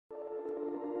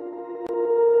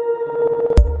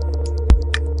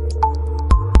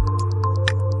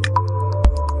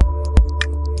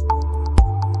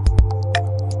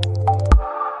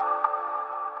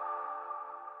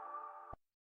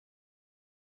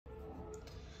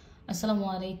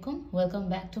Assalamualaikum. Welcome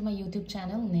back to my YouTube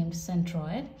channel named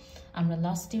Centroid. আমরা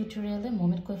last টিউটোরিয়ালে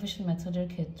moment coefficient মেথডের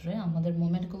ক্ষেত্রে আমাদের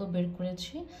মোমেন্টগুলো বের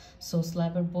করেছি। সো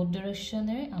স্ল্যাবের বোথ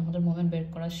ডিরেকশনে আমাদের মোমেন্ট বের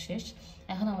করা শেষ।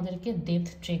 এখন আমাদেরকে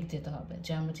ডেপথ চেক দিতে হবে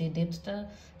যে আমরা যে ডেপথটা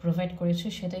প্রোভাইড করেছি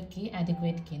সেটা কি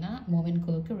অ্যাডিকুয়েট কিনা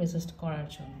মোমেন্টগুলোকে রেজিস্ট করার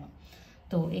জন্য।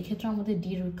 তো এই ক্ষেত্রে আমাদের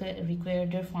ডি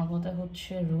রিকোয়ার্ডের ফর্মুলাটা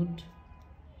হচ্ছে রুট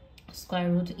স্কয়ার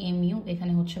রুট mu।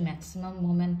 এখানে হচ্ছে ম্যাক্সিমাম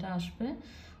মোমেন্টটা আসবে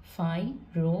phi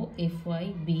rho fy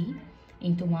b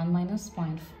into 1 minus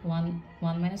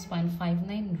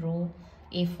 0.59 rho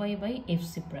fy by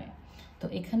fc prime। তো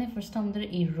এখানে ফার্স্ট আমাদের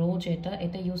এই রো যেটা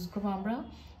এটা ইউজ করব আমরা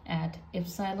at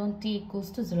epsilon t equals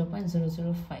to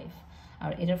 0.005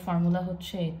 আর এটার ফর্মুলা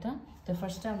হচ্ছে এটা। তো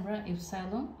ফার্স্টে আমরা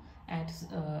epsilon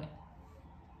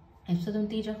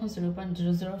t যখন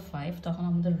 0.005 তখন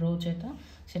আমাদের রো যেটা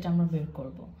সেটা আমরা বের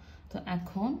করব। তো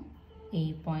এখন এই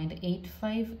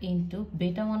 0.85 ইন্টু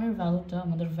বেটা 1 এর ভ্যালুটা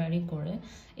আমাদের ভ্যারি করে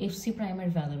এফসি প্রাইমের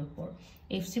ভ্যালুর উপর।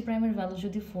 এফসি প্রাইমের ভ্যালু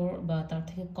যদি 4 বা তার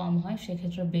থেকে কম হয়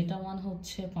সেক্ষেত্রে বেটা 1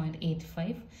 হচ্ছে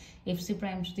 0.85, এফসি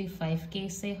প্রাইম যদি 5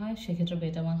 কেএসআই হয় সেক্ষেত্রে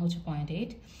বেটা 1 হচ্ছে 0.8।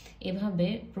 এভাবে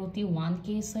প্রতি 1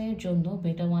 কেএসআই এর জন্য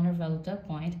বেটা 1 এর ভ্যালুটা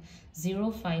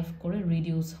 0.05 করে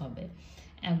রিডিউস হবে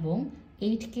এবং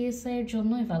 8 কেএসআই এর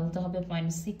জন্য এই ভ্যালুটা হবে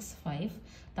 0.65।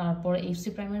 তারপর এফসি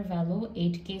প্রাইমের ভ্যালু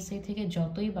 8 কেএসআই থেকে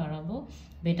যতই বাড়াবো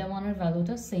বেটা 1 এর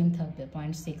ভ্যালুটা সেম থাকবে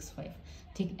 0.65।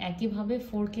 ঠিক একইভাবে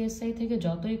 4 কেএসআই থেকে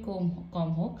যতই কম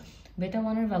হোক বেটা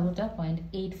 1 এর ভ্যালুটা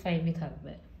 0.85ই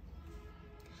থাকবে।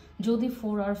 যদি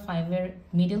 4 আর 5 এর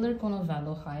মিডলের কোনো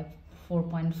ভ্যালু হয়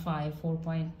 4.5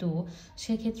 4.2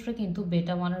 সেক্ষেত্রে কিন্তু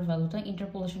বেটা 1 এর ভ্যালুটা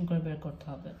ইন্টারপোলেশন করে বের করতে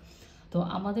হবে। তো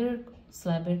আমাদের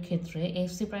স্ল্যাবের ক্ষেত্রে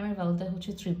এফসি প্রাইমের ভ্যালুটা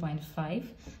হচ্ছে 3.5,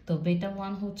 তো বেটা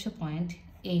 1 হচ্ছে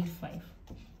 0.85।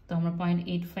 তো আমরা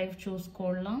 0.85 চুজ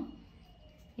করলাম।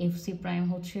 এফসি প্রাইম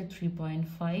হচ্ছে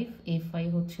 3.5, এফআই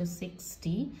হচ্ছে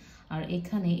 60 আর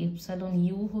এখানে এপসাইলন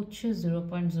ইউ হচ্ছে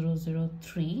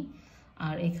 0.003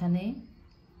 আর এখানে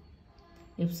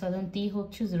এপসাইলন টি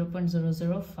হচ্ছে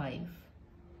 0.005।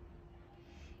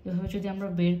 এভাবে যদি আমরা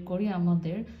বের করি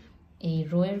আমাদের এই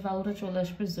রো এর ভ্যালুটা চলে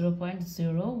আসবে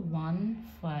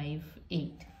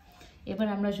 0.0158। এবার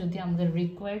আমরা যদি আমাদের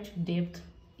রিকোয়ার্ড ডেপথ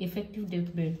ইফেক্টিভ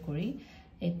ডেপথ বের করি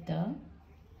এটা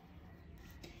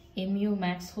mu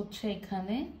ম্যাক্স হচ্ছে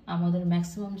এখানে আমাদের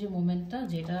ম্যাক্সিমাম যে মোমেন্টটা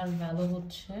যেটার ভ্যালু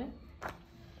হচ্ছে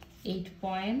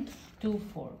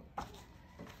 8.24।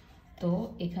 তো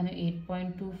এখানে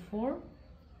 8.24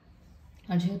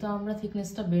 আর যেহেতু আমরা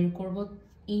থিকনেসটা বের করব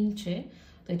ইঞ্চে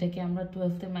তো এটাকে আমরা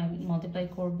 12 তে মাল্টিপ্লাই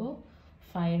করব।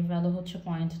 phi এর ভ্যালু হচ্ছে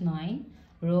 0.9,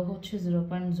 রো হচ্ছে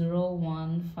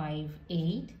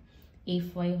 0.0158,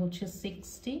 fy হচ্ছে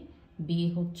 60, b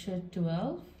হচ্ছে 12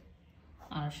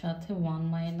 আর সাথে 1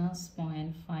 minus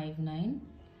 0.59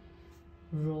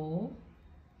 রো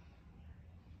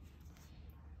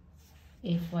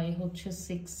fy হচ্ছে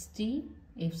 60,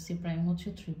 fc প্রাইম হচ্ছে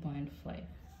 3.5।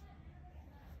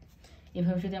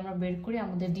 এভাবে যদি আমরা বের করি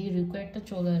আমাদের ডি রিকোয়ার্ডটা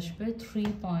চলে আসবে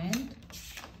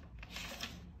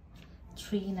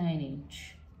 3.39 ইঞ্চ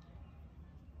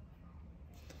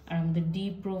আর আমাদের ডি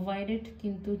প্রোভাইডেড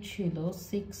কিন্তু ছিল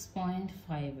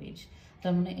 6.5 ইঞ্চ।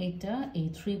 তার মানে এটা এই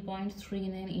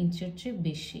 3.39 ইঞ্চের চেয়ে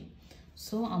বেশি।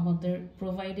 সো আমাদের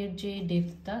প্রোভাইডেড যে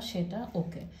ডেপথটা সেটা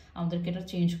ওকে, আমাদেরকে এটা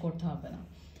চেঞ্জ করতে হবে না।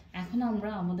 এখন আমরা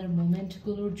আমাদের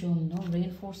মোমেন্টগুলোর জন্য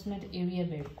রেইনফোর্সমেন্ট এরিয়া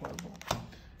বের করব।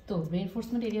 তো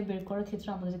রেইনফোর্সমেন্ট এরিয়া বের করার ক্ষেত্রে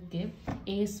আমাদেরকে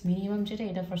এস মিনিমাম যেটা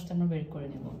এটা ফার্স্ট আমরা বের করে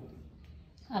নেব।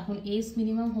 এখন এস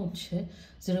মিনিমাম হচ্ছে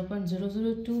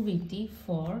 0.002 বিটি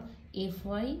for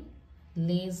fy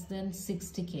less than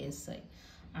 60 KSI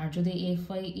আর যদি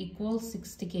fy ইকুয়াল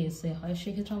 60 কেএসআই হয়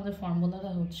সেক্ষেত্রে আমাদের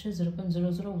ফর্মুলাটা হচ্ছে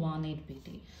 0.0018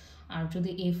 বিটি আর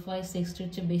যদি fy 60 এর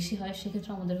চেয়ে বেশি হয়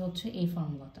সেক্ষেত্রে আমাদের হচ্ছে এই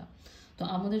ফর্মুলাটা। তো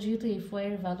আমাদের যেহেতু fy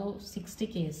এর ভ্যালু 60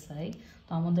 কেএসআই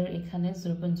তো আমাদের এখানে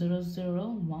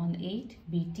 0.0018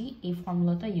 বিটি এই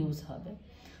ফর্মুলাটা ইউজ হবে।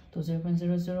 তো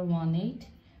 0.0018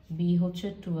 বি হচ্ছে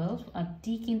 12 আর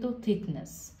টি কিন্তু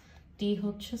থিকনেস, টি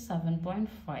হচ্ছে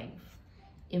 7.5।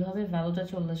 এভাবে ভ্যালুটা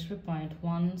চলে আসবে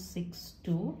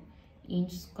 0.162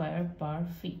 ইঞ্চ স্কোয়ার পার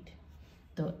ফিট।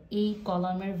 তো এই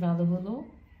কলামের ভ্যালু হলো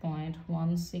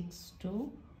 0.162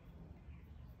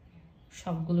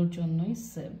 সবগুলোর জন্যই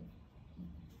সেম।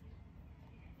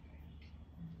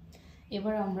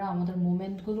 এবার আমরা আমাদের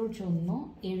মোমেন্টগুলোর জন্য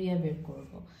এরিয়া বের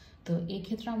করব। তো এই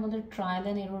ক্ষেত্রে আমাদের ট্রায়াল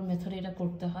অ্যান্ড এরর মেথড এটা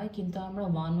করতে হয়, কিন্তু আমরা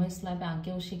ওয়ান ওয়ে স্ল্যাবে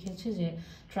আগেও শিখেছি যে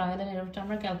ট্রায়াল অ্যান্ড এররটা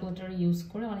আমরা ক্যালকুলেটর ইউজ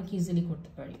করে অনেক ইজিলি করতে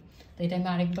পারি। তো এটা আমি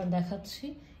আরেকবার দেখাচ্ছি।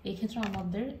 এই ক্ষেত্রে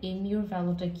আমাদের এমইউর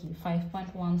ভ্যালুটা কি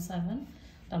 5.17,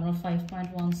 তো আমরা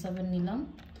 5.17 নিলাম,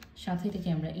 সাথে এটাকে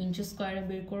আমরা ইঞ্চ স্কোয়ারে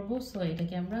বের করবো। সো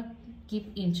এটাকে আমরা কিপ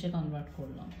ইঞ্চে কনভার্ট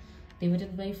করলাম।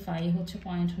 ডিভাইডেড বাই 5 হচ্ছে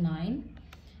 0.9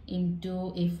 ইন্টু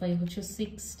A5 হচ্ছে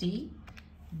 60,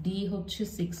 D হচ্ছে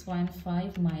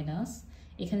 6.5 মাইনাস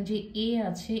এখানে যে A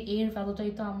আছে এর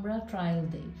ভ্যালুটাই তো আমরা ট্রায়াল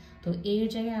দেই, তো এর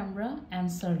জায়গায় আমরা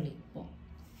অ্যান্সার লিখব।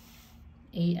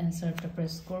 এই অ্যান্সারটা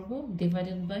প্রেস করব,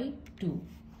 ডিভাইডেড বাই 2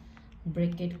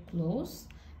 ব্র্যাকেট ক্লোজ।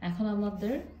 এখন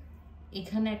আমাদের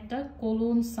এখানে একটা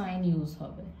কোলন সাইন ইউজ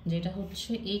হবে, যেটা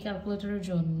হচ্ছে এই ক্যালকুলেটরের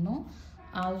জন্য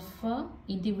আলফা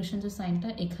ইন্টিগ্রেশন যে সাইনটা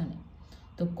এখানে,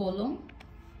 তো কোলন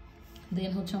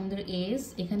দেন হচ্ছে আমাদের এস,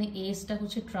 এখানে এসটা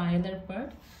হচ্ছে ট্রায়ালের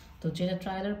পার্ট, তো যেটা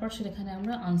ট্রায়ালের পার্ট সেখানে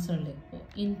আমরা আনসার লিখবো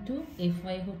ইন্টু F5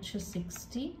 হচ্ছে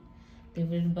 60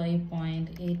 ডিভাইডেড বাই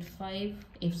 0.85,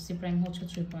 FC প্রাইম হচ্ছে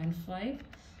 3.5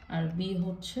 আর B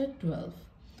হচ্ছে 12।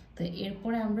 তো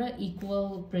এরপরে আমরা ইকুয়াল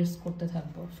প্রেস করতে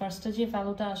থাকবো। ফার্স্টে যে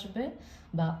ভ্যালুটা আসবে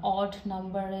বা অড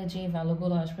নাম্বারে যে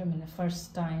ভ্যালুগুলো আসবে মানে first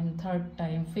time, third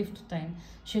time, fifth time,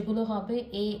 সেগুলো হবে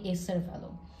এস এর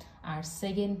ভ্যালু, আর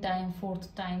second time, fourth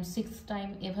time, sixth time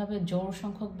এভাবে জোড়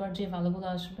সংখ্যকবার যে ভ্যালুগুলো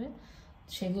আসবে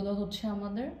সেগুলো হচ্ছে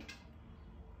আমাদের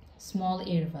স্মল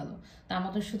এর ভ্যালু। তা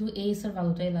আমাদের শুধু এস এর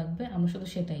ভ্যালুটাই লাগবে, আমরা শুধু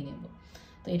সেটাই নেব।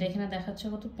 তো এটা এখানে দেখাচ্ছে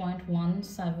কত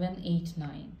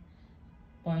 0.1789,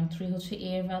 0.3 হচ্ছে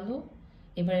এর ভ্যালু,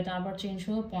 এবার এটা আবার চেঞ্জ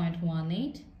হলো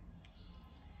 0.18।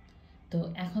 তো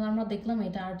এখন আমরা দেখলাম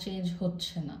এটা আর চেঞ্জ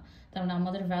হচ্ছে না, তার মানে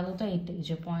আমাদের ভ্যালুটা এটাই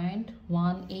যে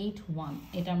 0.181,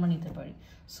 এটা আমরা নিতে পারি।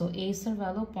 সো এস এর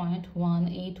ভ্যালু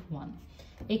 0.181।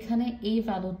 এখানে এই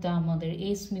ভ্যালুটা আমাদের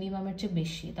এস মিনিমামের চেয়ে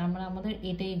বেশি, তার মানে আমাদের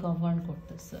এটাই গভর্ন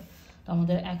করতেছে। তো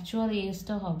আমাদের অ্যাকচুয়াল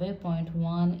এসটা হবে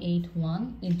 0.181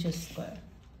 ইঞ্চেস স্কোয়ার।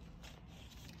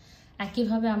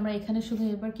 একইভাবে আমরা এখানে শুধু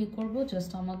এবার কি করব,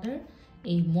 জাস্ট আমাদের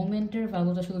এই মোমেন্টের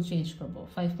ভ্যালুটা শুধু চেঞ্জ করব,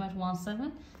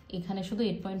 5.17 এখানে শুধু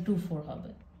 8.24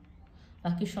 হবে,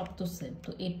 বাকি সব তো সেম।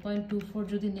 তো 8.24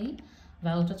 যদি নেই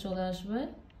ভ্যালুটা চলে আসবে,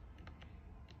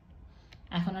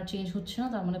 এখন আর চেঞ্জ হচ্ছে না,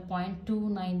 তার মানে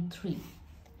 0.293।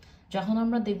 যখন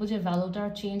আমরা দেখবো যে ভ্যালুটা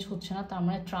আর চেঞ্জ হচ্ছে না, তার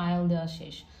মানে ট্রায়াল দেওয়া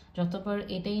শেষ। যতবার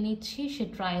এটাই নিচ্ছি সে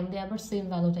ট্রায়াল দিয়ে আবার সেম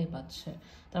ভ্যালুটাই পাচ্ছে,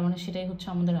 তার মানে সেটাই হচ্ছে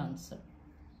আমাদের আনসার।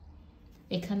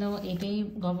 এখানেও এটাই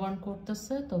গভর্ন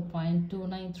করতেছে, তো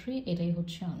 0.293 এটাই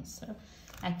হচ্ছে আনসার।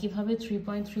 একইভাবে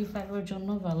 3.35 এর জন্য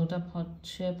ভ্যালুটা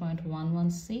হচ্ছে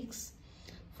 0.116,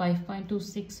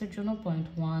 5.26 এর জন্য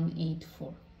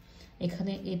 0.184।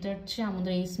 এখানে এটার চেয়ে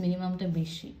আমাদের এস মিনিমামটা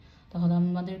বেশি, তাহলে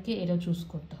আমাদেরকে এটা চুজ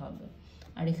করতে হবে,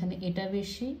 আর এখানে এটা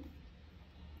বেশি,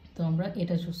 তো আমরা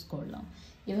এটা চুজ করলাম।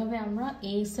 এভাবে আমরা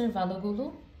এস এর ভ্যালুগুলো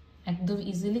একদম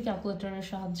ইজিলি ক্যালকুলেটরের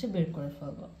সাহায্যে বের করে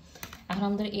ফেলবো। এখন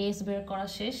আমাদের এস বের করা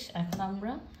শেষ, এখন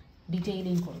আমরা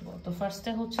ডিটেইলিং করব। তো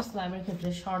ফার্স্টে হচ্ছে স্ল্যাবের ক্ষেত্রে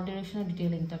শর্ট ডিউরেশনে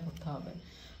ডিটেইলিংটা করতে হবে।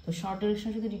 তো শর্ট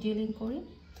ডিউরেশনে যদি ডিটেইলিং করি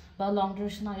বা লং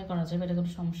ডিউরেশন আগে করা যাবে, এটা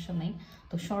কোনো সমস্যা নেই।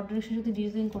 তো শর্ট ডিউরেশন যদি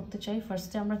ডিটেইলিং করতে চাই,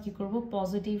 ফার্স্টে আমরা কি করব,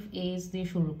 পজিটিভ এজ দিয়ে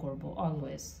শুরু করব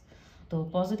অলওয়েজ। তো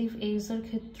পজিটিভ এজ এর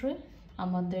ক্ষেত্রে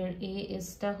আমাদের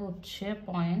এসটা হচ্ছে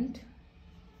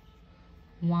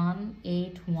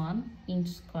 0.181 ইঞ্চ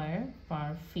স্কোয়ার পার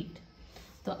ফিট।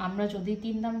 তো আমরা যদি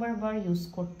 3 নাম্বার বার ইউজ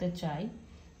করতে চাই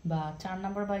বা 4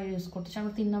 নাম্বার বার ইউজ করতে চাই,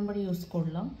 আমরা 3 নাম্বার ইউজ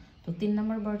করলাম। তো 3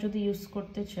 নাম্বার বার যদি ইউজ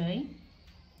করতে চাই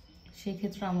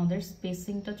সেক্ষেত্রে আমাদের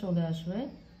স্পেসিংটা চলে আসবে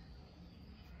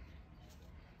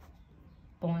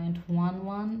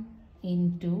 0.11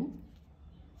 ইন্টু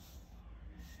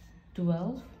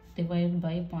 12 ডিভাইড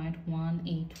বাই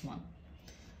 0.181।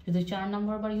 যদি 4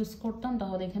 নাম্বার বার ইউজ করতাম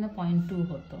তাহলে এখানে 0.2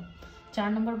 হতো। 4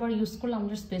 নাম্বার বার ইউজ করলে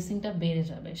আমাদের স্পেসিংটা বেড়ে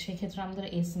যাবে, সেক্ষেত্রে আমাদের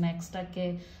এস ম্যাক্সটাকে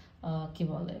কি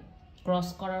বলে ক্রস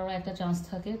করারও একটা চান্স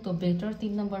থাকে, তো বেটার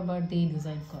 3 নাম্বার বার দিয়ে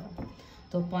ডিজাইন করা।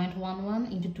 তো 0.11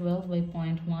 ইন্টু 12 বাই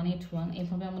 0.181,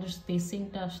 এভাবে আমাদের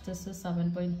স্পেসিংটা আসতেছে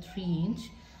 7.3 ইঞ্চ।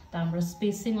 তা আমরা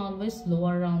স্পেসিং অলওয়েজ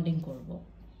লোয়ার রাউন্ডিং করব,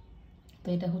 তো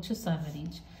এটা হচ্ছে 7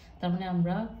 ইঞ্চ। তার মানে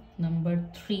আমরা number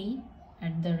 3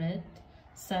 @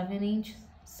 7 inch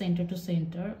centre two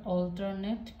centre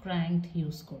alternate crank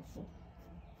use করব।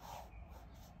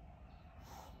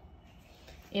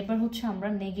 এবার হচ্ছে আমরা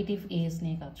নেগেটিভ এজ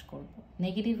নিয়ে কাজ করব।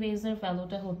 নেগেটিভ এজ এর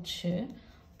ভ্যালুটা হচ্ছে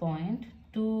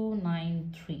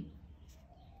 0.293।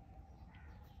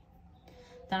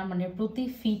 তার মানে প্রতি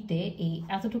ফিটে এই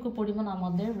এতটুকু পরিমাণ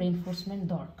আমাদের রেইনফোর্সমেন্ট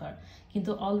দরকার,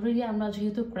 কিন্তু অলরেডি আমরা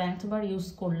যেহেতু ক্র্যাঙ্ক বার ইউজ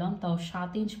করলাম তাও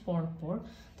 7 ইঞ্চ পর পর,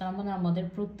 তার মানে আমাদের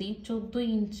প্রতি 14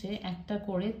 ইঞ্চে একটা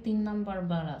করে 3 নাম্বার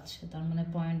বার আছে, তার মানে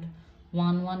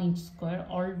 0.11 inch square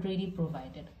already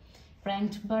provided.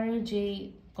 Crank বারের যে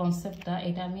কনসেপ্টটা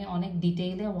এটা আমি অনেক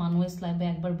ডিটেইলে ওয়ান ওয়ে স্ল্যাবে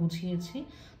একবার বুঝিয়েছি,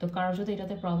 তো কারো যদি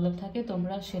এটাতে প্রবলেম থাকে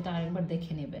তোমরা সেটা আরেকবার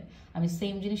দেখে নেবে, আমি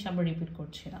সেম জিনিস আবার রিপিট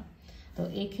করছি না। তো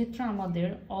এই ক্ষেত্রে আমাদের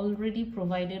অলরেডি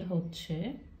প্রোভাইডেড হচ্ছে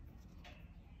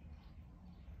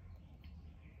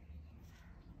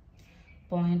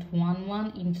 0.11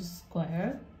 ইঞ্চ স্কোয়ার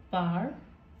পার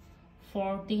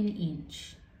 14 ইঞ্চ।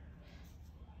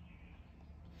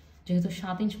 যেহেতু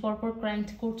 7 ইঞ্চ পরপর ক্র্যাঙ্ক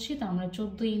করছি, তো আমরা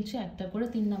 14 ইঞ্চে একটা করে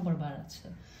 3 নাম্বার বার আছে।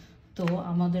 তো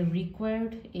আমাদের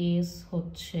রিকোয়ার্ড এস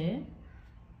হচ্ছে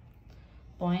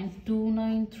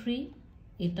 0.293,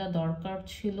 এটা দরকার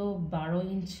ছিল 12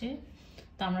 ইঞ্চে,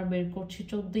 তো আমরা বের করছি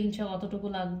 14 ইঞ্চে কতটুকু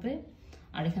লাগবে।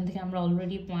 আর এখান থেকে আমরা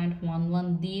অলরেডি 0.11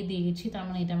 দিয়ে দিয়েছি, তার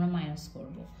মানে এটা আমরা মাইনাস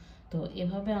করব। তো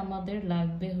এভাবে আমাদের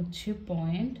লাগবে হচ্ছে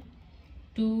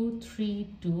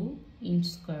 0.232 ইঞ্চ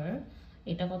স্কোয়ার।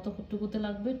 এটা কতটুকুতে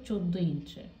লাগবে? 14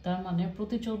 ইঞ্চে। তার মানে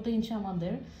প্রতি 14 ইঞ্চে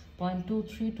আমাদের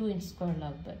 0.232 ইঞ্চ স্কোয়ার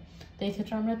লাগবে। তো এই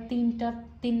ক্ষেত্রে আমরা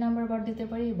 3 নাম্বার বার দিতে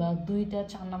পারি বা 2টা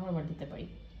 4 নাম্বার বার দিতে পারি।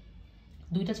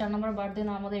 2টা 4 নাম্বার বার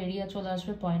দিলে আমাদের এরিয়া চলে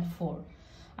আসবে 0.4,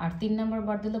 আর 3 নাম্বার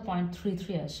বার দিলে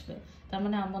 0.33 আসবে। তার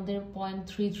মানে আমাদের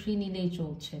 0.33 নিলেই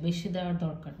চলছে, বেশি দেওয়ার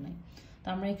দরকার নেই। তো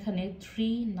আমরা এখানে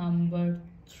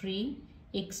 3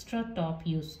 এক্সট্রা টপ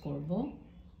ইউজ করব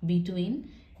বিটুইন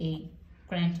এই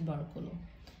ক্র্যাঙ্ক বারগুলো।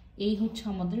 এই হচ্ছে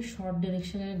আমাদের শর্ট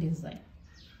ডিরেকশনের ডিজাইন।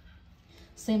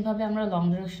 সেমভাবে আমরা লং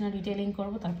ডিরেকশনের ডিটেইলিং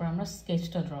করব, তারপর আমরা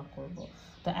স্কেচটা ড্র করব।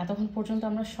 তো এতক্ষণ পর্যন্ত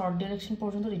আমরা শর্ট ডিরেকশন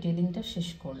পর্যন্ত ডিটেইলিংটা শেষ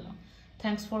করলাম।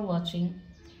 Thanks for watching.